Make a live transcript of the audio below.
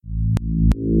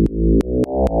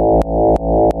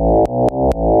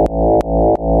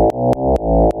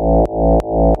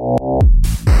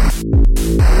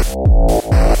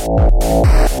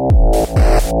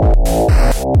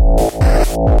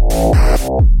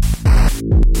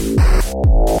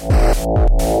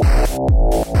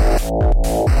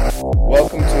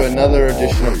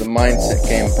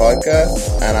Game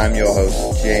podcast, and I'm your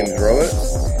host, James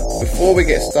Roberts. Before we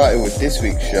get started with this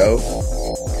week's show,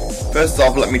 first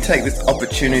off, let me take this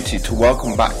opportunity to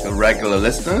welcome back the regular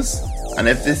listeners. And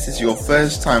if this is your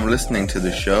first time listening to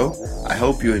the show, I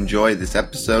hope you enjoy this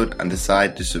episode and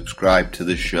decide to subscribe to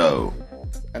the show.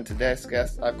 And today's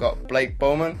guest, I've got Blake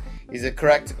Bowman. He's a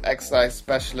corrective exercise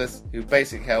specialist who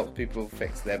basically helps people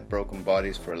fix their broken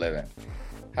bodies for a living.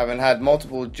 Having had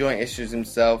multiple joint issues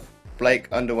himself, Blake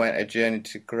underwent a journey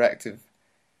to correct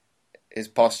his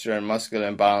posture and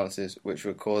muscular imbalances which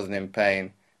were causing him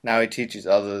pain. Now he teaches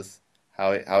others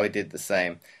how he did the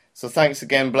same. So thanks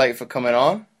again, Blake, for coming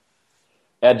on.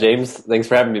 Yeah, James, thanks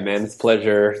for having me, man. It's a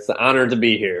pleasure. It's an honor to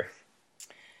be here.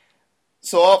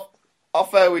 So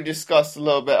off air, we discussed a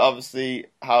little bit, obviously,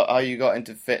 how you got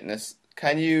into fitness.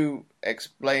 Can you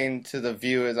explain to the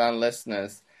viewers and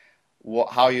listeners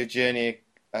how your journey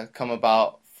come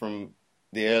about from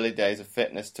the early days of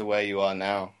fitness to where you are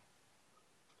now?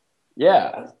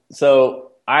 Yeah.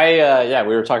 So we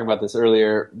were talking about this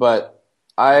earlier, but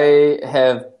I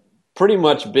have pretty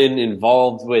much been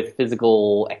involved with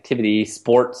physical activity,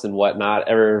 sports and whatnot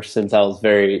ever since I was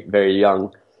very, very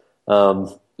young. When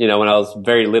I was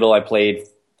very little, I played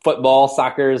football,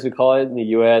 soccer, as we call it in the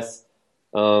U.S.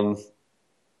 All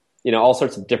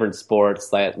sorts of different sports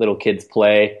that little kids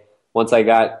play. Once I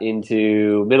got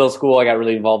into middle school, I got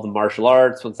really involved in martial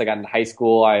arts. Once I got into high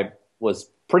school, I was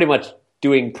pretty much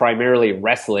doing primarily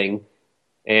wrestling,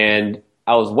 and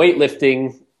I was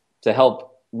weightlifting to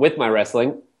help with my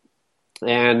wrestling.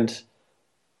 And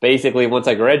basically, once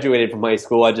I graduated from high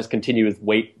school, I just continued with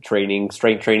weight training,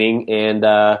 strength training, and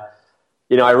I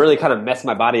really kind of messed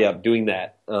my body up doing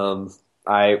that.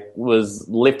 I was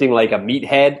lifting like a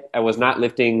meathead. I was not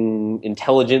lifting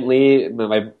intelligently.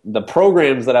 The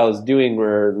programs that I was doing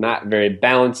were not very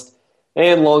balanced.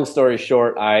 And long story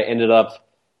short, I ended up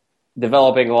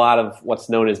developing a lot of what's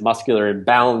known as muscular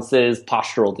imbalances,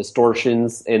 postural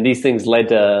distortions, and these things led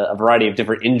to a variety of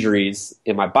different injuries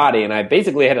in my body. And I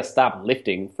basically had to stop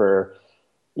lifting for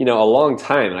a long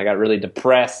time. And I got really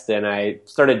depressed, and I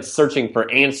started searching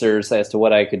for answers as to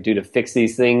what I could do to fix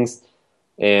these things.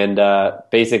 And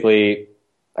basically,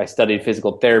 I studied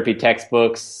physical therapy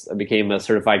textbooks. I became a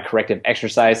certified corrective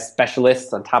exercise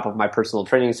specialist on top of my personal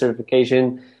training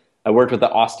certification. I worked with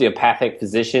an osteopathic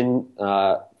physician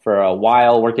for a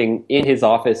while, working in his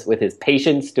office with his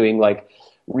patients, doing like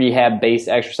rehab-based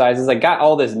exercises. I got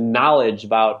all this knowledge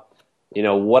about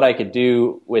what I could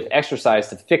do with exercise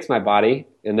to fix my body.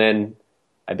 And then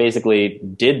I basically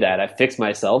did that. I fixed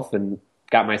myself and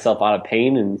got myself out of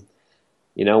pain. And,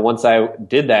 once I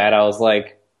did that, I was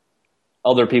like,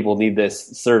 other people need this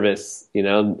service.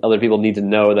 Other people need to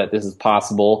know that this is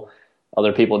possible.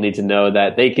 Other people need to know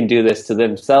that they can do this to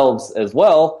themselves as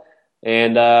well.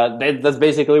 And that's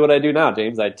basically what I do now,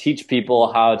 James. I teach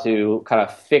people how to kind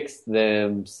of fix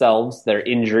themselves, their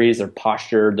injuries, their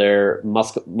posture, their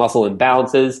muscle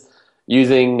imbalances,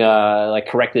 using like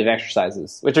corrective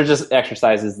exercises, which are just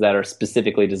exercises that are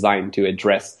specifically designed to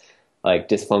address like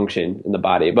dysfunction in the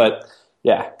body. But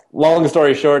yeah, long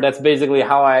story short, that's basically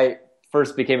how I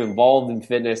first became involved in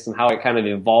fitness and how it kind of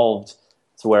evolved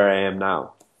to where I am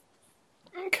now.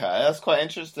 Okay, that's quite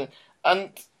interesting. And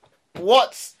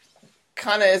what's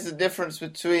kind of is the difference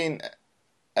between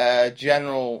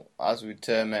general, as we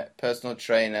term it, personal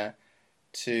trainer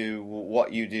to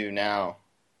what you do now?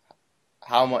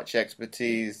 How much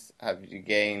expertise have you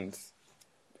gained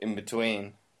in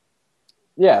between?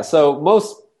 Yeah, so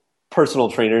most personal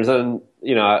trainers, and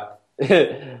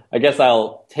I guess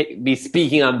I'll be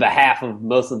speaking on behalf of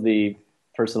most of the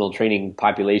personal training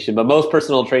population, but most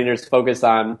personal trainers focus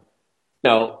on,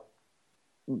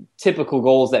 typical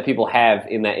goals that people have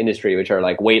in that industry, which are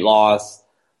like weight loss,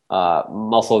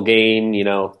 muscle gain.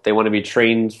 They want to be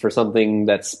trained for something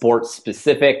that's sports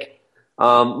specific.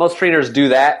 Most trainers do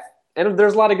that, and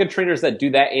there's a lot of good trainers that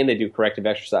do that, and they do corrective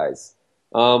exercise.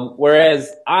 Whereas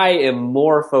I am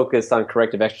more focused on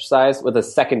corrective exercise with a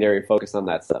secondary focus on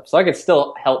that stuff. So I can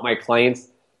still help my clients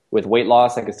with weight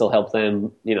loss. I can still help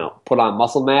them, put on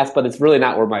muscle mass, but it's really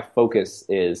not where my focus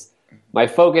is. My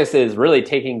focus is really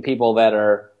taking people that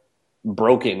are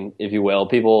broken, if you will,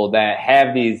 people that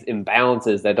have these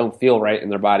imbalances that don't feel right in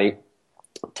their body,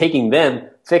 taking them,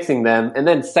 fixing them, and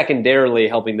then secondarily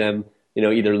helping them,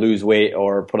 either lose weight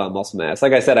or put on muscle mass.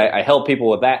 Like I said, I help people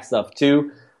with that stuff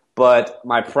too, but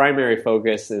my primary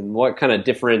focus and what kind of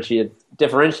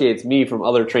differentiates me from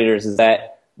other trainers is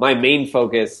that my main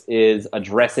focus is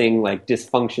addressing like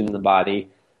dysfunction in the body,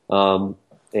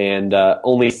 and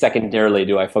only secondarily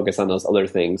do I focus on those other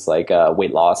things like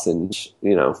weight loss and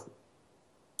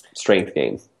strength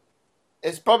gain.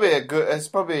 It's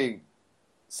probably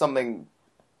something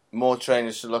more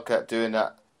trainers should look at doing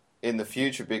that in the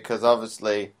future, because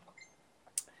obviously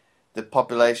the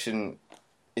population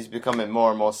is becoming more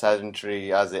and more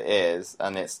sedentary as it is,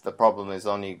 and the problem is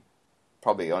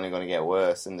probably only going to get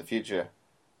worse in the future.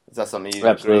 Is that something you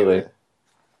agree with?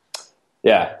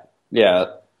 Yeah.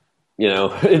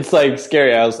 It's like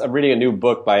scary. I'm reading a new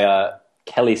book by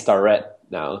Kelly Starrett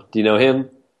now. Do you know him?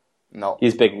 No.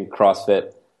 He's big in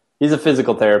CrossFit. He's a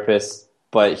physical therapist,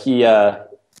 but he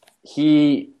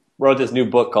wrote this new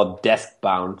book called Desk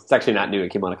Bound. It's actually not new. It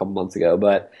came out a couple months ago,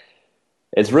 but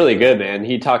it's really good, man.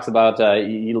 He talks about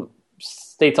he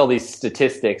states all these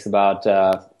statistics about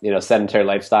sedentary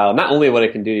lifestyle. Not only what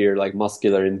it can do to your like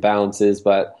muscular imbalances,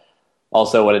 but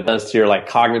also what it does to your like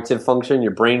cognitive function,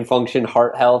 your brain function,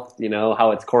 heart health.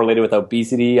 How it's correlated with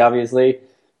obesity, obviously,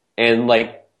 and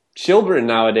like children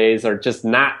nowadays are just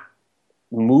not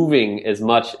moving as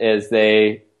much as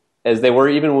they were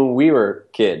even when we were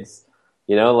kids.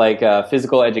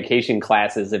 Physical education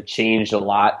classes have changed a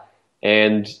lot,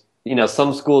 and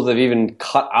some schools have even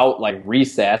cut out like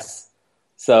recess.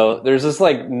 So there's just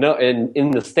like no,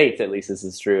 in the States at least this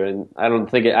is true, and I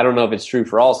don't know if it's true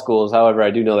for all schools. However,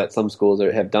 I do know that some schools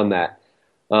have done that.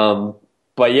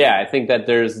 But yeah, I think that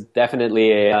there's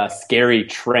definitely a scary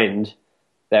trend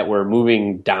that we're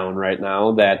moving down right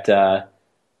now. That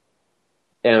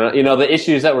the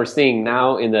issues that we're seeing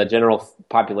now in the general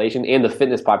population and the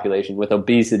fitness population with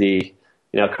obesity,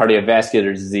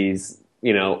 cardiovascular disease,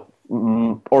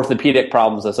 orthopedic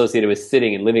problems associated with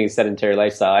sitting and living a sedentary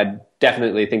lifestyle. I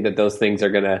definitely think that those things are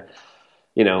going to,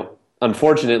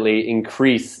 unfortunately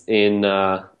increase in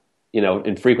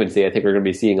frequency. I think we're going to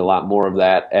be seeing a lot more of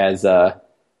that as,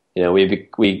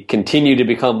 we continue to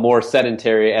become more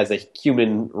sedentary as a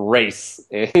human race,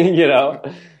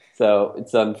 So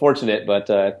it's unfortunate, but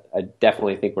I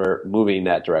definitely think we're moving in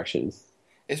that direction.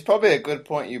 It's probably a good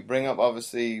point you bring up,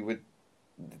 obviously, with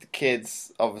the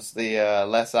kids, obviously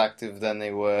less active than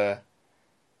they were.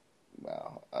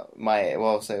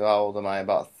 Say how old am I?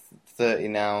 About 30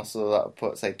 now, so that would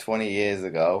put, say, 20 years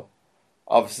ago.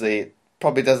 Obviously, it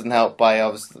probably doesn't help by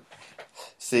obviously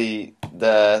see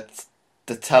the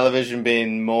television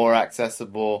being more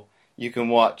accessible. You can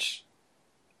watch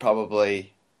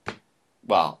probably,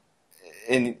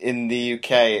 in the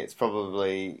UK it's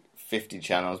probably 50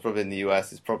 channels. Probably in the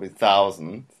US it's probably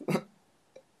thousands.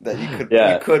 That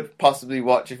you could possibly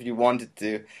watch if you wanted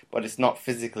to, but it's not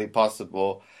physically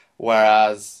possible.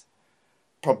 Whereas,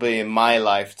 probably in my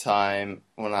lifetime,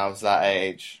 when I was that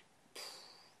age,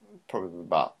 probably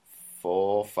about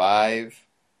 4 or 5,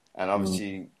 and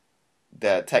obviously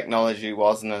the technology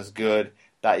wasn't as good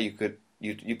that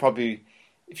you probably,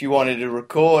 if you wanted to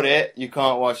record it, you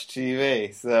can't watch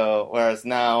TV. So whereas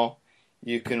now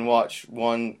you can watch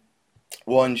one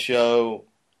show,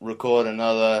 record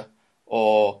another,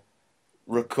 or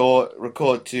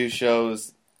record 2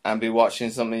 shows and be watching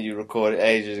something you recorded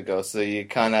ages ago. So you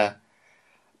kind of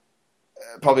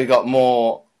probably got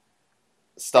more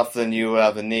stuff than you will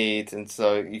ever need, and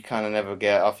so you kind of never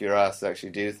get off your ass to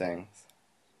actually do things.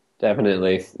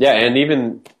 Definitely. Yeah, and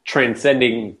even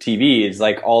transcending TV is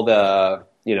like all the,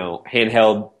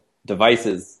 handheld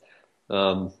devices.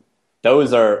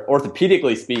 Those are,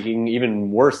 orthopedically speaking,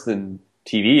 even worse than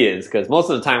TV is, because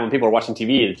most of the time when people are watching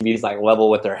TV, the TV is like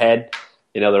level with their head.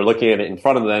 They're looking at it in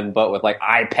front of them, but with like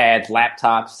iPads,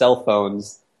 laptops, cell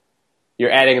phones,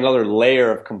 you're adding another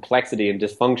layer of complexity and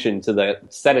dysfunction to the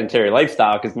sedentary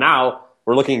lifestyle, because now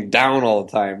we're looking down all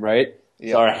the time, right?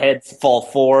 Yep. So our heads fall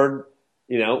forward.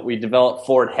 We develop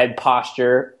forward head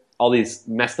posture, all these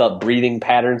messed up breathing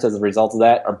patterns as a result of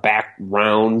that. Our back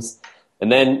rounds.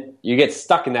 And then you get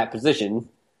stuck in that position.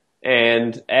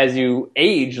 And as you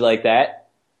age like that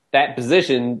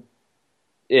position,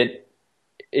 it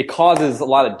causes a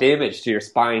lot of damage to your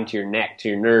spine, to your neck, to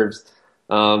your nerves.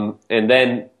 And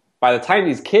then by the time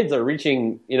these kids are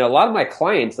reaching, a lot of my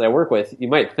clients that I work with, you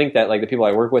might think that like the people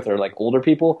I work with are like older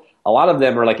people. A lot of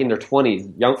them are like in their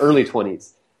 20s, early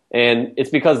 20s. And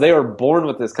it's because they were born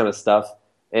with this kind of stuff.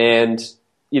 And,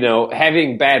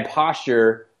 having bad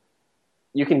posture,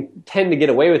 you can tend to get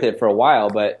away with it for a while.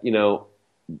 But,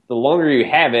 the longer you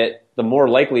have it, the more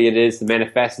likely it is to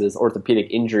manifest as orthopedic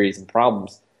injuries and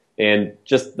problems. And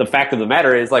just the fact of the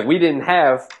matter is, like, we didn't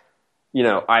have,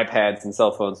 iPads and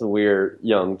cell phones when we were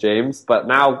young, James. But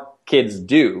now kids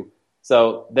do.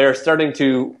 So they're starting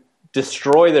to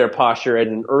destroy their posture at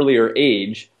an earlier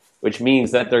age, which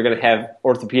means that they're going to have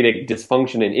orthopedic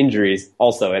dysfunction and injuries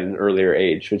also at an earlier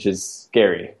age, which is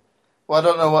scary. Well, I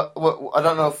don't know I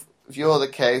don't know if you're the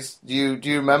case. Do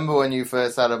you remember when you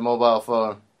first had a mobile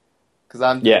phone?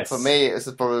 Because yes. For me,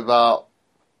 it's probably about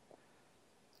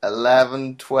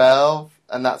 11, 12,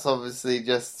 and that's obviously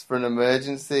just for an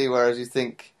emergency. Whereas you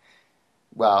think,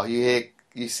 well, you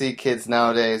see kids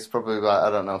nowadays probably about,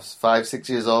 I don't know, 5, 6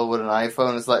 years old with an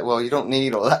iPhone. It's like, well, you don't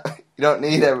need all that. You don't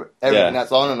need everything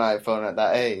that's on an iPhone at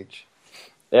that age.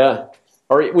 Yeah.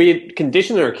 Or we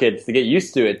condition our kids to get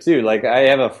used to it too. Like I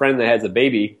have a friend that has a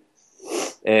baby,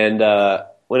 and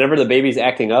whenever the baby's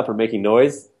acting up or making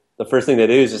noise, the first thing they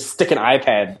do is just stick an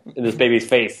iPad in this baby's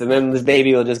face, and then this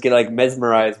baby will just get like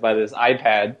mesmerized by this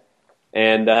iPad.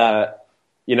 And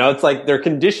it's like they're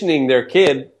conditioning their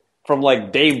kid from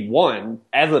like day one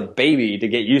as a baby to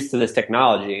get used to this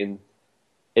technology, and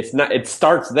it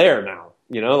starts there now.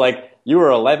 Like you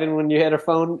were 11 when you had a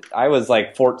phone. I was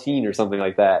like 14 or something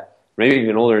like that, maybe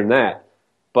even older than that.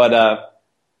 But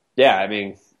yeah, I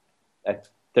mean,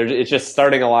 it's just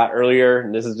starting a lot earlier,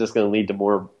 and this is just going to lead to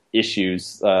more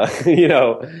issues.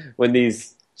 When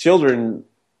these children,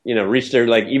 reach their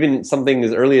like even something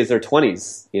as early as their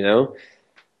 20s.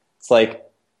 It's like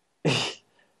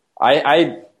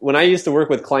I when I used to work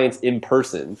with clients in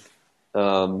person.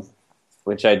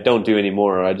 Which I don't do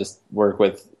anymore. I just work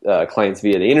with clients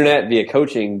via the internet, via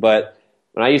coaching. But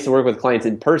when I used to work with clients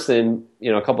in person,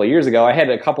 a couple of years ago, I had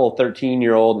a couple of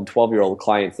 13-year-old and 12-year-old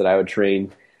clients that I would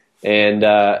train. And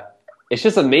it's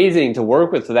just amazing to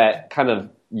work with that kind of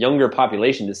younger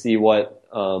population to see what,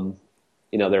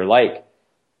 they're like.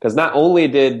 Because not only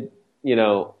did,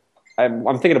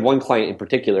 I'm thinking of one client in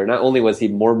particular, not only was he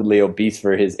morbidly obese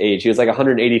for his age, he was like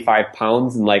 185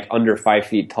 pounds and like under 5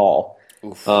 feet tall.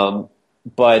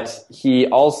 But he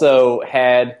also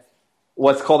had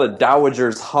what's called a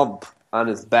dowager's hump on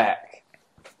his back,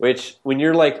 which when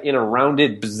you're like in a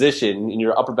rounded position and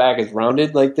your upper back is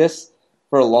rounded like this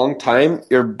for a long time,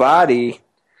 your body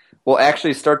will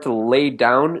actually start to lay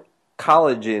down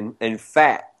collagen and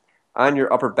fat on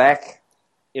your upper back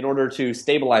in order to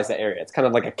stabilize that area. It's kind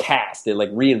of like a cast. It like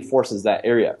reinforces that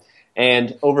area.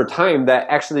 And over time, that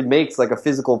actually makes like a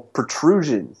physical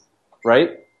protrusion,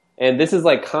 right? And this is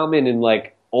like common in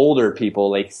like older people,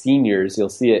 like seniors. You'll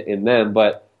see it in them.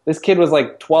 But this kid was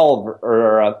like 12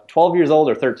 years old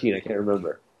or 13. I can't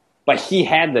remember. But he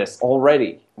had this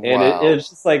already. And Wow. it was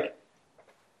just like,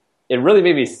 it really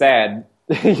made me sad,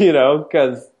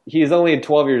 because he's only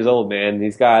 12 years old, man.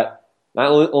 He's got, not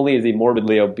only is he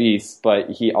morbidly obese, but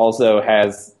he also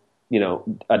has,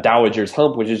 a dowager's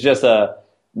hump, which is just a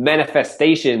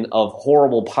manifestation of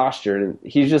horrible posture. And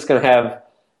he's just going to have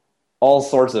all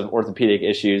sorts of orthopedic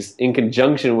issues in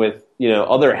conjunction with,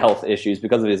 other health issues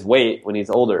because of his weight when he's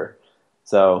older.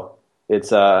 So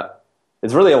it's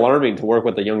really alarming to work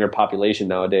with the younger population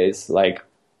nowadays, like,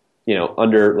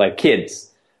 under like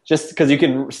kids, just because you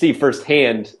can see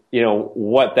firsthand,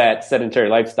 what that sedentary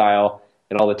lifestyle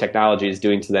and all the technology is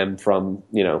doing to them from,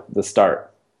 the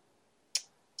start.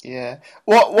 Yeah.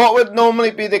 What would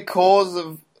normally be the cause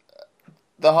of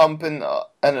the hump in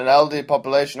an elderly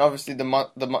population? Obviously,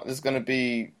 there's going to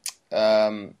be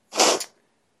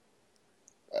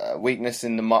weakness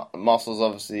in the muscles.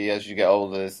 Obviously, as you get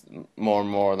older, more and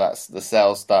more that's the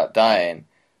cells start dying.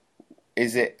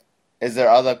 Is there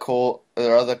other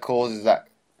causes that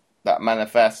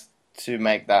manifest to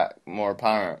make that more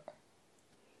apparent?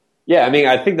 Yeah, I mean,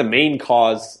 I think the main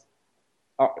cause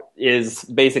is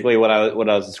basically what I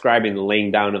was describing, the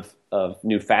laying down of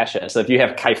new fascia. So if you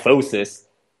have kyphosis,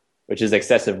 which is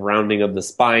excessive rounding of the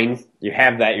spine, you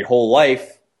have that your whole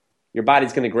life, your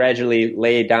body's going to gradually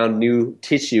lay down new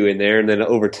tissue in there, and then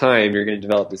over time you're going to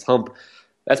develop this hump.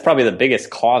 That's probably the biggest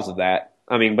cause of that.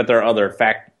 I mean, but there are other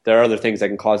things that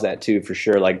can cause that too, for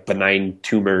sure, like benign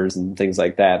tumors and things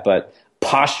like that. But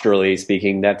posturally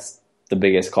speaking, that's the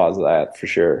biggest cause of that, for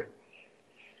sure.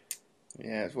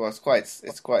 Yeah, well, it's quite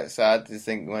sad to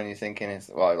think when you're thinking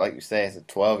like you say, as a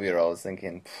 12-year-old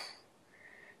thinking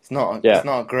it's not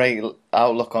a great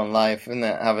outlook on life, isn't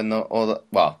it? Having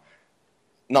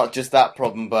not just that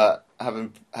problem, but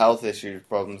having health issues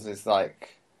problems. It's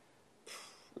like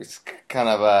it's kind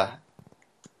of a,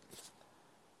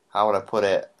 how would I put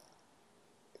it,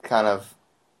 kind of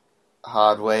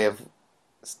hard way of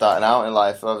starting out in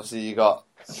life. Obviously, you got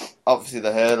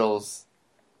the hurdles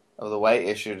of the weight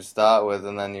issue to start with,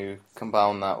 and then you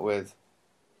compound that with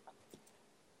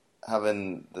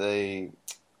having the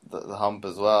hump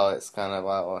as well. It's kind of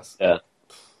like, yeah,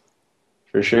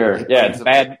 for sure. It's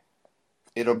bad.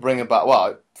 It'll bring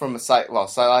about, from a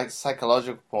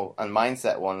psychological and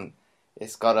mindset one,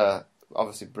 it's got to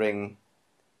obviously bring,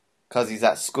 because he's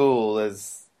at school,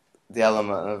 there's the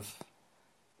element of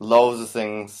loads of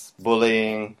things,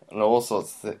 bullying and all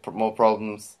sorts of more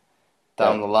problems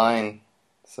down the line.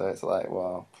 So it's like,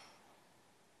 wow.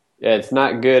 Yeah, it's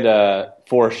not good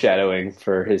foreshadowing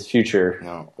for his future.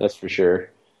 No. That's for sure.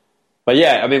 But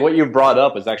yeah, I mean, what you brought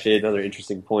up is actually another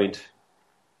interesting point,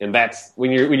 and that's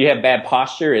when you have bad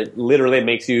posture, it literally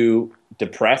makes you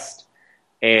depressed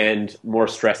and more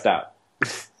stressed out.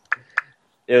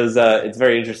 It's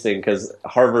very interesting because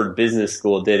Harvard Business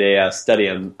School did a study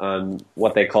on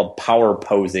what they called power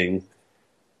posing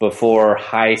before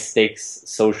high stakes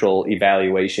social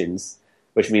evaluations,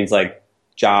 which means like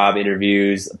job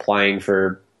interviews, applying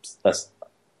for a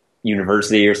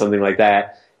university or something like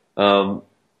that.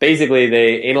 Basically,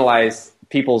 they analyze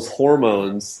people's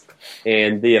hormones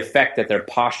and the effect that their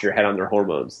posture had on their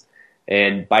hormones.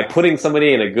 And by putting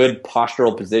somebody in a good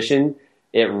postural position,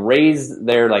 it raised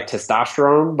their like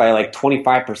testosterone by like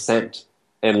 25%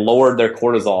 and lowered their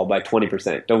cortisol by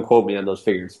 20%. Don't quote me on those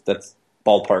figures. That's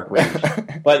ballpark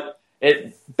range. But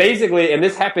it basically, and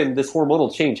this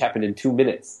hormonal change happened in 2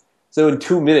 minutes. So in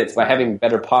 2 minutes, by having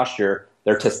better posture,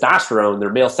 their testosterone,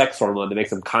 their male sex hormone that makes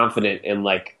them confident and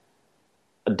like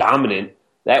dominant,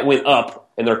 that went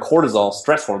up, and their cortisol,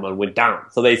 stress hormone, went down.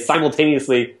 So they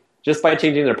simultaneously, just by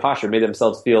changing their posture, made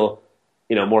themselves feel,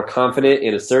 more confident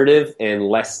and assertive and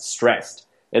less stressed.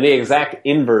 And the exact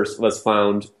inverse was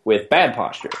found with bad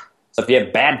posture. So if you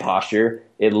have bad posture,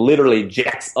 it literally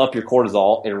jacks up your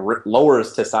cortisol and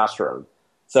lowers testosterone.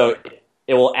 So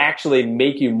it will actually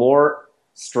make you more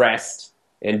stressed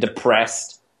and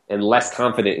depressed and less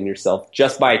confident in yourself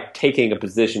just by taking a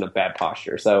position of bad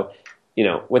posture. So,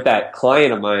 with that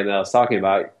client of mine that I was talking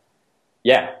about,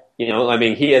 yeah, I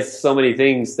mean, he has so many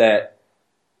things that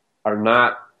are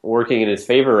not working in his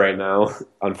favor right now,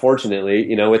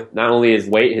 unfortunately, with not only his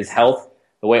weight, his health,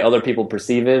 the way other people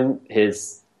perceive him,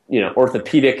 his,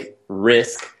 orthopedic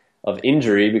risk of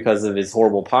injury because of his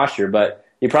horrible posture, but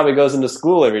he probably goes into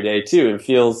school every day too and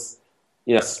feels,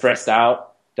 stressed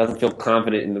out, doesn't feel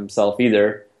confident in himself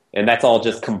either. And that's all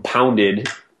just compounded,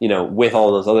 with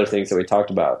all those other things that we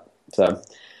talked about. So,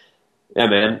 yeah,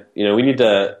 man, we need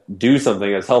to do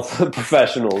something as health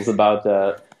professionals about,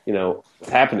 what's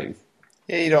happening.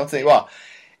 Yeah, you don't think, well,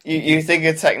 you think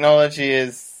of technology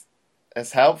is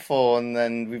as helpful, and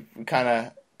then we kind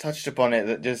of touched upon it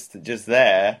that just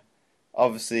there,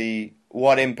 obviously,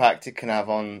 what impact it can have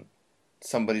on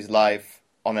somebody's life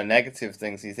on a negative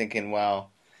thing. So you're thinking,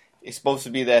 well, it's supposed to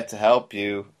be there to help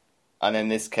you, and in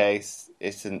this case,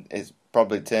 it's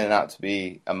probably turning out to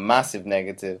be a massive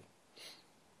negative.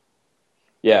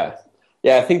 Yeah.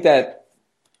 Yeah, I think that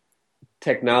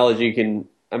technology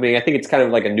I think it's kind of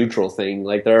like a neutral thing.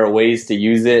 Like there are ways to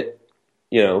use it,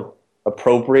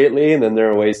 appropriately, and then there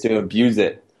are ways to abuse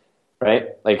it, right?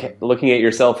 Like looking at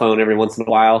your cell phone every once in a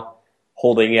while,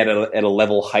 holding it at a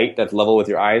level height that's level with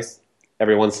your eyes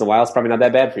every once in a while is probably not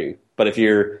that bad for you. But if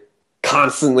you're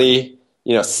constantly,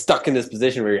 stuck in this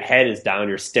position where your head is down,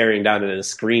 you're staring down at a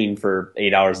screen for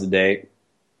 8 hours a day,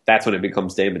 that's when it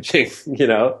becomes damaging,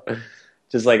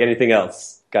 Just like anything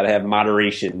else, got to have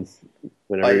moderation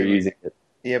whenever you're using it.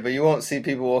 Yeah, but you won't see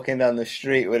people walking down the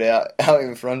street with it out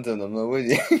in front of them, though, would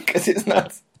you? Because it's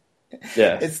not.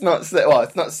 Yeah. It's not. Well,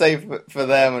 it's not safe for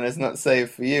them, and it's not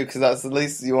safe for you. Because that's at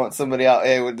least you want somebody out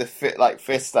here with the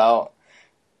fist out.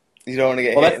 You don't want to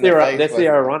get hit in the face. That's the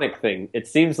ironic thing. It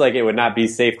seems like it would not be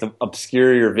safe to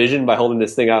obscure your vision by holding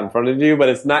this thing out in front of you, but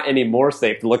it's not any more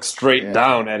safe to look straight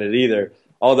down at it either.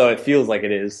 Although it feels like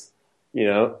it is,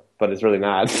 but it's really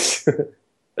not.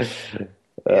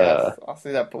 Yeah, I'll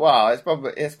see that. But wow, it's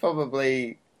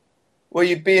probably well,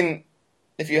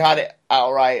 if you had it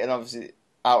outright and obviously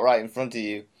outright in front of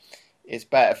you, it's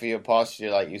better for your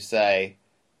posture, like you say.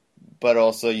 But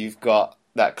also, you've got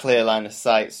that clear line of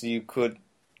sight, so you could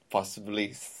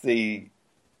possibly see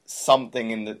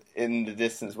something in the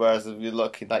distance. Whereas if you're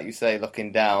looking, like you say,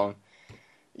 looking down,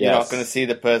 you're not going to see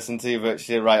the person till you're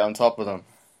virtually right on top of them.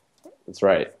 That's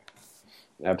right.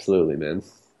 Absolutely, man.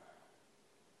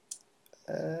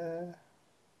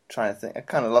 Trying to think. I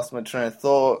kind of lost my train of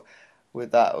thought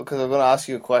with that because I'm going to ask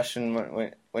you a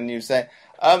question when you say,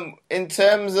 in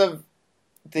terms of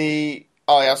the.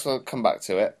 Oh, yes, I'll come back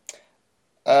to it.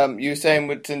 You were saying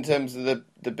in terms of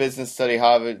the business study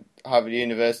Harvard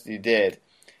University did.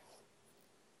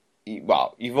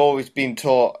 Well, you've always been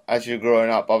taught as you're growing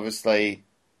up, obviously,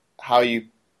 how you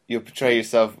portray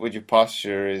yourself with your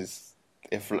posture is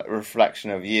a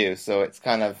reflection of you. So it's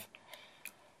kind of.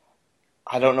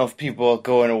 I don't know if people are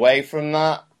going away from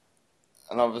that,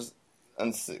 because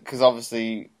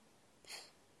obviously,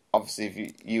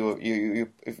 if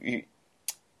you,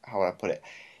 how would I put it?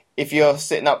 If you're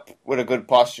sitting up with a good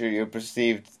posture, you're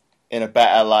perceived in a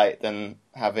better light than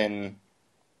having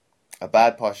a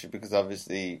bad posture, because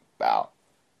obviously, well,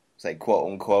 say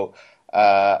quote unquote,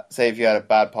 say if you had a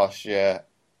bad posture,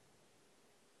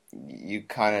 you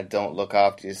kind of don't look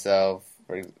after yourself.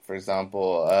 For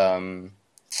example, and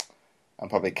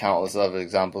probably countless other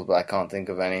examples, but I can't think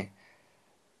of any.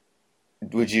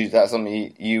 That's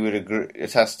something you would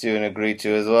attest to and agree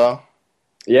to as well?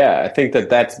 Yeah, I think that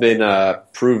that's been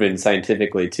proven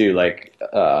scientifically too.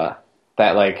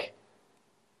 That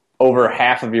over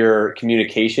half of your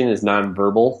communication is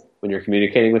nonverbal when you're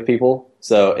communicating with people.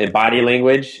 So, and body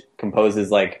language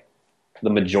composes like the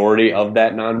majority of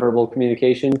that nonverbal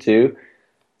communication too.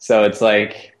 So it's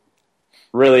like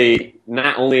really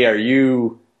not only are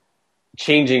you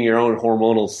changing your own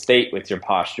hormonal state with your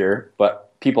posture,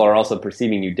 but people are also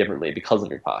perceiving you differently because of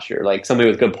your posture. Like somebody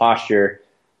with good posture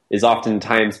is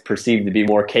oftentimes perceived to be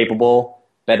more capable,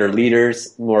 better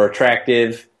leaders, more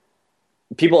attractive.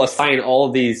 People assign all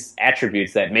of these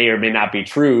attributes that may or may not be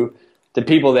true to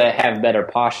people that have better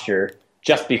posture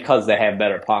just because they have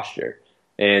better posture.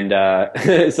 And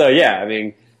so, yeah, I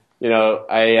mean,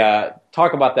 I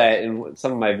talk about that in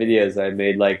some of my videos I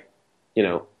made,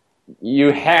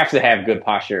 you have to have good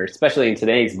posture, especially in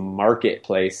today's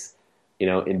marketplace,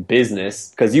 in business,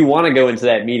 because you want to go into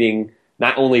that meeting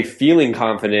not only feeling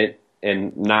confident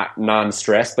and not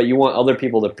non-stressed, but you want other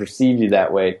people to perceive you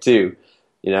that way too.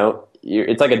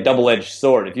 It's like a double-edged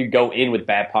sword. If you go in with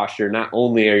bad posture, not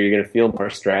only are you going to feel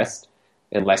more stressed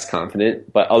and less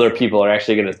confident, but other people are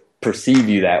actually going to perceive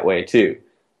you that way too.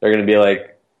 They're going to be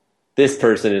like, this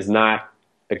person is not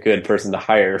a good person to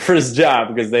hire for this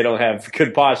job because they don't have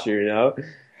good posture,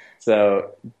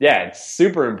 So, yeah, it's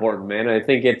super important, man. I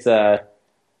think it's,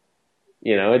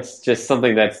 it's just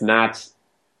something that's not,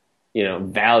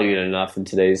 valued enough in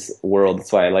today's world.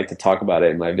 That's why I like to talk about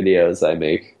it in my videos I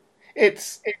make.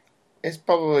 It's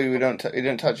probably we don't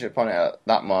touch upon it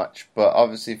that much, but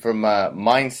obviously from a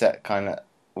mindset kind of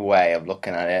way of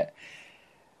looking at it,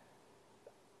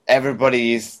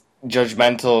 everybody's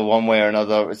judgmental one way or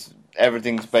another.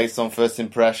 Everything's based on first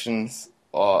impressions,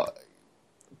 or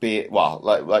be it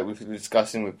like we've been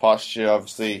discussing with posture.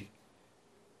 Obviously,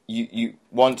 you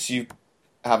once you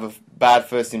have a bad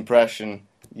first impression,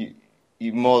 you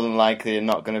more than likely are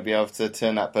not going to be able to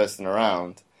turn that person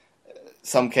around.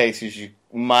 Some cases you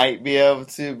might be able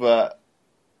to,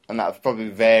 and that's probably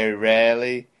very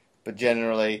rarely, but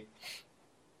generally,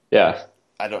 yeah.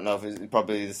 I don't know if it's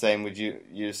probably the same with you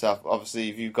yourself. Obviously,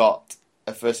 if you've got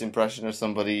a first impression of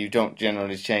somebody, you don't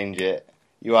generally change it.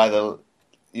 You either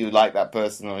you like that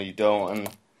person or you don't, and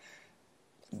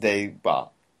they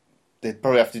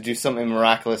probably have to do something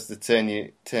miraculous to turn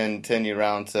you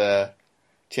around to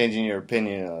changing your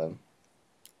opinion of them.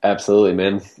 Absolutely,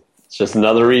 man. It's just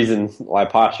another reason why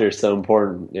posture is so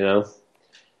important, You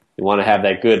want to have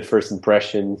that good first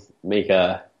impression, make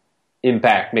a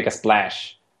impact, make a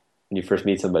splash when you first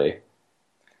meet somebody.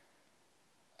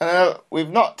 We've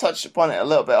not touched upon it a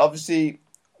little bit. Obviously,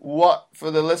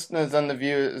 for the listeners and the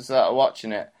viewers that are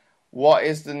watching it, what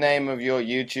is the name of your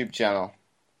YouTube channel?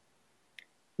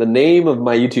 The name of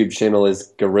my YouTube channel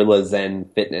is Gorilla Zen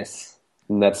Fitness,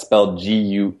 and that's spelled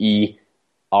GUERRILLAZEN.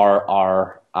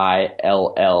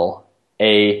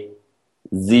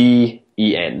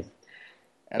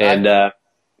 And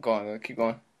go on, keep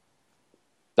going.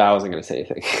 I wasn't going to say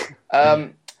anything.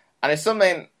 And it's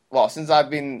something. Well, since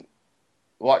I've been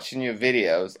watching your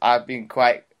videos, I've been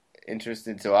quite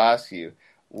interested to ask you,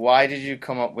 why did you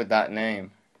come up with that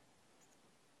name?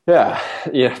 Yeah,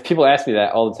 people ask me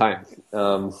that all the time.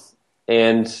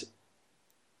 And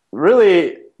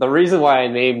really, the reason why I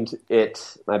named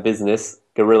it my business,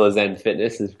 Gorilla Zen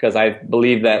Fitness, is because I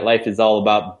believe that life is all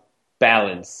about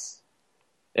balance.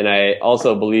 And I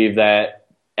also believe that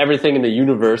everything in the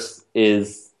universe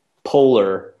is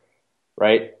polar,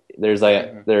 right? There's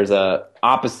a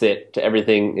opposite to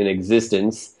everything in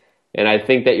existence. And I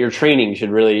think that your training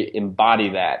should really embody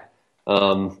that.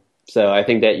 So I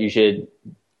think that you should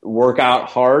work out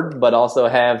hard, but also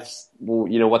have,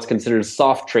 what's considered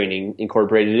soft training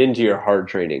incorporated into your hard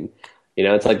training.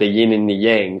 It's like the yin and the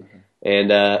yang.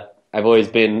 And I've always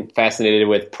been fascinated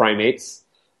with primates.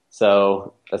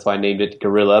 So that's why I named it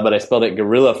Gorilla, but I spelled it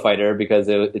Gorilla Fighter because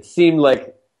it seemed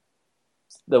like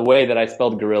the way that I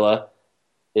spelled gorilla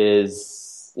is,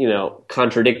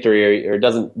 contradictory or it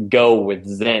doesn't go with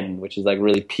Zen, which is like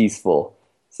really peaceful.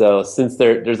 So since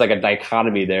there's like a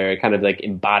dichotomy there, it kind of like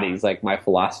embodies like my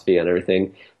philosophy and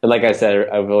everything. And like I said,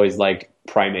 I've always liked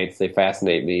primates. They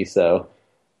fascinate me. So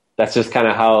that's just kind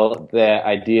of how the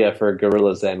idea for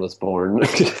Gorilla Zen was born.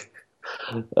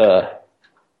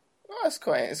 It's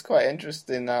quite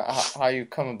interesting how you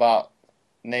come about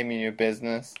naming your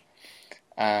business,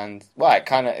 and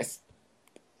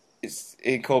it's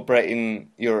incorporating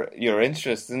your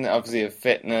interests, isn't it? Obviously, of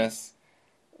fitness,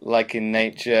 like in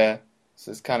nature.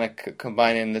 So it's kind of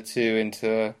combining the two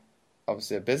into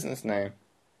obviously a business name.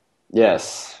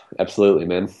 Yes, absolutely,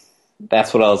 man.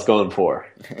 That's what I was going for.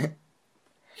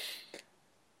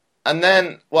 And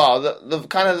then, well, the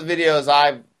kind of the videos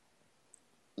I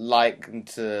like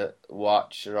to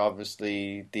watch are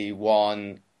obviously the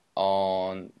one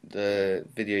on the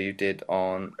video you did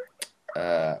on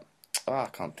I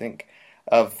can't think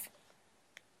of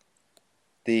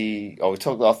we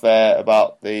talked off there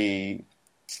about the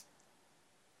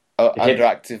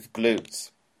underactive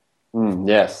glutes.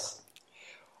 Yes.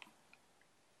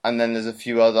 And then there's a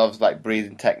few others like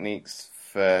breathing techniques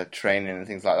for training and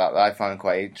things like that I find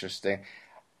quite interesting.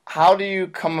 How do you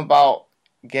come about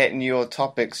getting your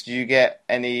topics? Do you get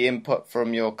any input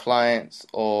from your clients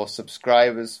or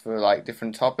subscribers for like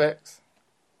different topics?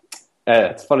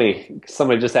 It's funny.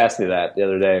 Somebody just asked me that the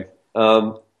other day.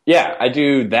 Yeah, I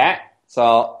do that.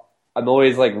 So I'm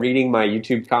always like reading my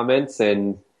YouTube comments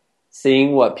and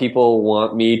seeing what people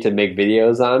want me to make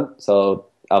videos on. So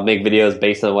I'll make videos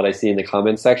based on what I see in the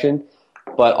comments section.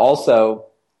 But also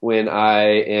when I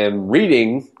am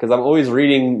reading, because I'm always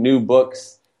reading new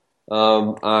books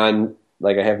on,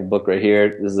 like I have a book right here.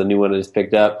 This is a new one I just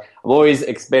picked up. I'm always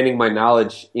expanding my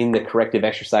knowledge in the corrective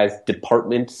exercise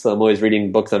department. So I'm always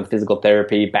reading books on physical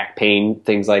therapy, back pain,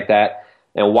 things like that.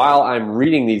 And while I'm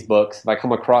reading these books, if I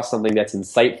come across something that's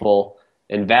insightful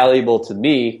and valuable to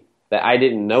me that I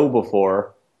didn't know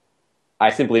before, I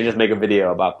simply just make a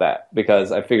video about that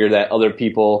because I figure that other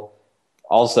people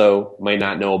also might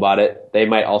not know about it. They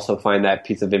might also find that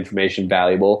piece of information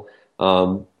valuable.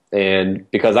 And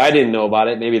because I didn't know about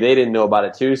it, maybe they didn't know about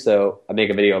it too, so I make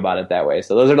a video about it that way.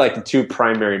 So those are like the two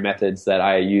primary methods that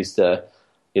I use to,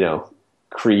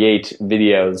 create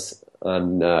videos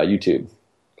on YouTube.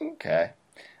 Okay.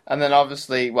 And then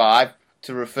obviously, well,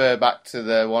 to refer back to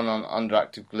the one on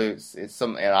underactive glutes, it's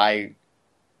something I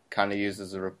kind of use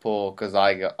as a rapport because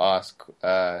I get asked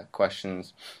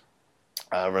questions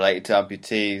related to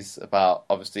amputees about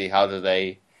obviously how do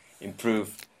they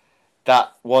improve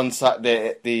that one side,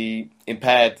 the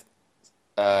impaired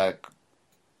underactive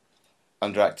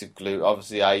glute.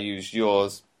 Obviously, I use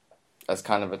yours as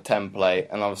kind of a template,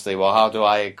 and obviously, well, how do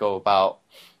I go about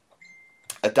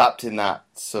adapting that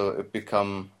so it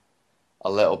become a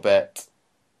little bit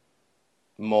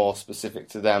more specific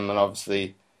to them, and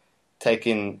obviously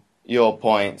taking your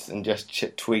points and just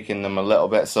tweaking them a little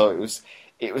bit. So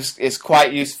it's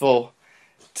quite useful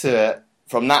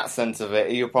from that sense of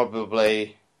it. You're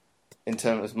probably, in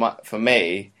terms of for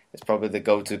me, it's probably the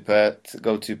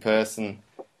go-to person,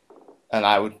 and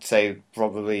I would say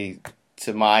probably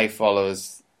to my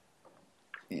followers,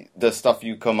 the stuff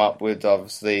you come up with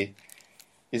obviously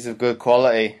is of good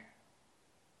quality.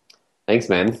 Thanks,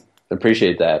 man.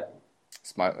 Appreciate that.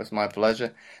 It's my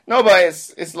pleasure. No, but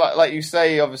it's like you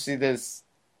say. Obviously, there's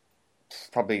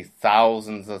probably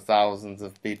thousands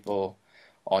of people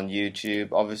on YouTube.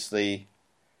 Obviously,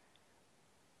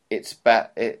 it's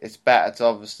better to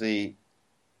obviously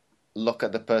look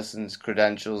at the person's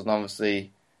credentials, and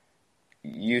obviously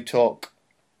you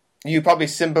probably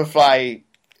simplify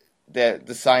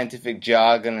the scientific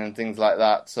jargon and things like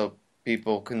that, so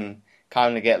people can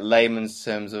kind of get layman's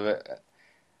terms of it.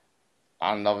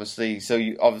 And obviously,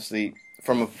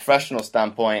 from a professional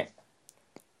standpoint,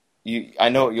 I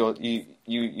know what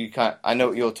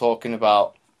you're talking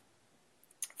about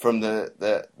from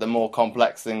the more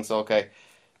complex things. Okay,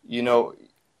 to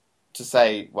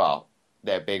say, well,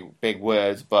 they're big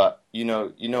words, but you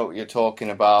know what you're talking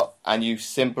about, and you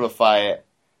simplify it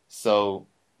so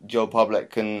Joe Public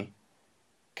can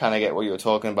kind of get what you're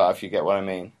talking about, if you get what I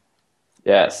mean.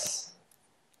 Yes,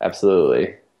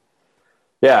 absolutely.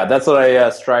 Yeah, that's what I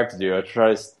strive to do. I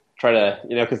try to,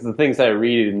 because the things I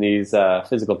read in these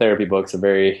physical therapy books are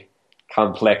very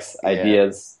complex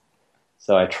ideas.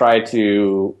 So I try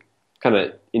to kind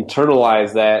of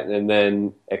internalize that and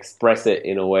then express it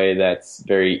in a way that's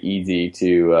very easy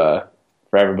for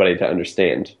everybody to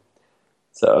understand.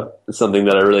 So it's something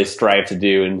that I really strive to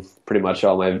do in pretty much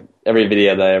every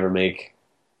video that I ever make.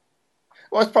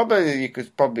 Well, you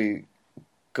could probably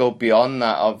go beyond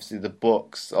that. Obviously, the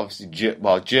books,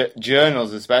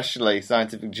 journals, especially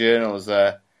scientific journals,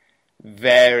 are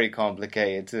very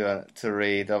complicated to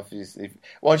read. Obviously,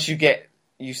 once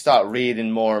you start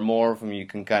reading more and more of them, you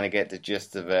can kind of get the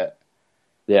gist of it.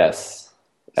 Yes,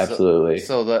 absolutely.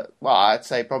 I'd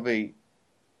say probably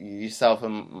yourself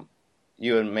and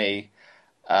you and me,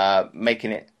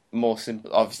 making it more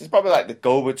simple. Obviously, it's probably like the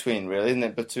go-between, really, isn't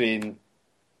it, between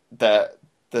the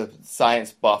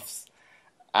science buffs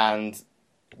and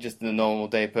just a normal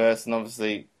day person.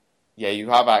 Obviously, yeah, you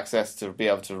have access to be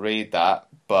able to read that,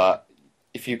 but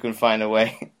if you can find a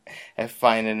way of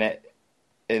finding it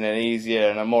in an easier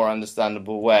and a more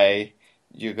understandable way,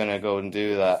 you're going to go and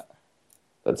do that.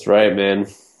 That's right, man.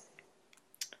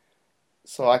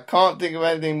 So I can't think of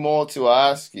anything more to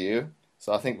ask you,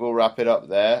 so I think we'll wrap it up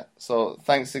there. So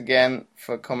thanks again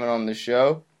for coming on the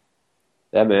show.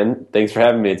 Yeah, man. Thanks for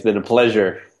having me. It's been a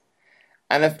pleasure.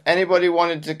 And if anybody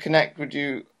wanted to connect with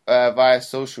you via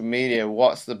social media,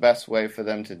 what's the best way for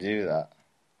them to do that?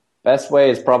 Best way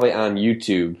is probably on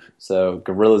YouTube. So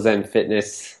Gorilla Zen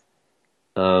Fitness.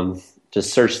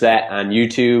 Just search that on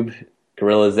YouTube.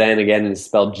 Gorilla Zen, again, is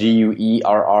spelled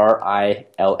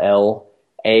GUERRILLAZEN.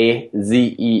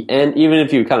 Even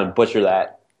if you kind of butcher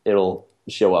that, it'll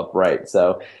show up right.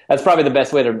 So that's probably the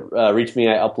best way to reach me.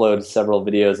 I upload several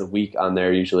videos a week on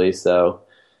there usually. So,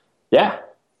 yeah.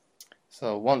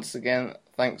 So once again,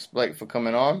 thanks, Blake, for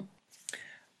coming on.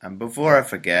 And before I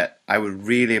forget, I would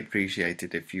really appreciate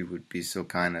it if you would be so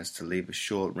kind as to leave a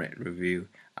short written review,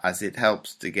 as it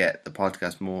helps to get the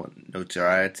podcast more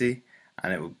notoriety,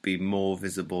 and it would be more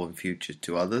visible in future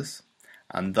to others,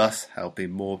 and thus helping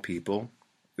more people,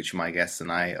 which my guests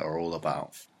and I are all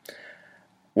about.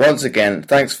 Once again,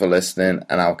 thanks for listening,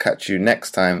 and I'll catch you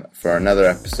next time for another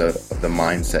episode of the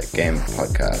Mindset Game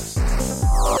Podcast.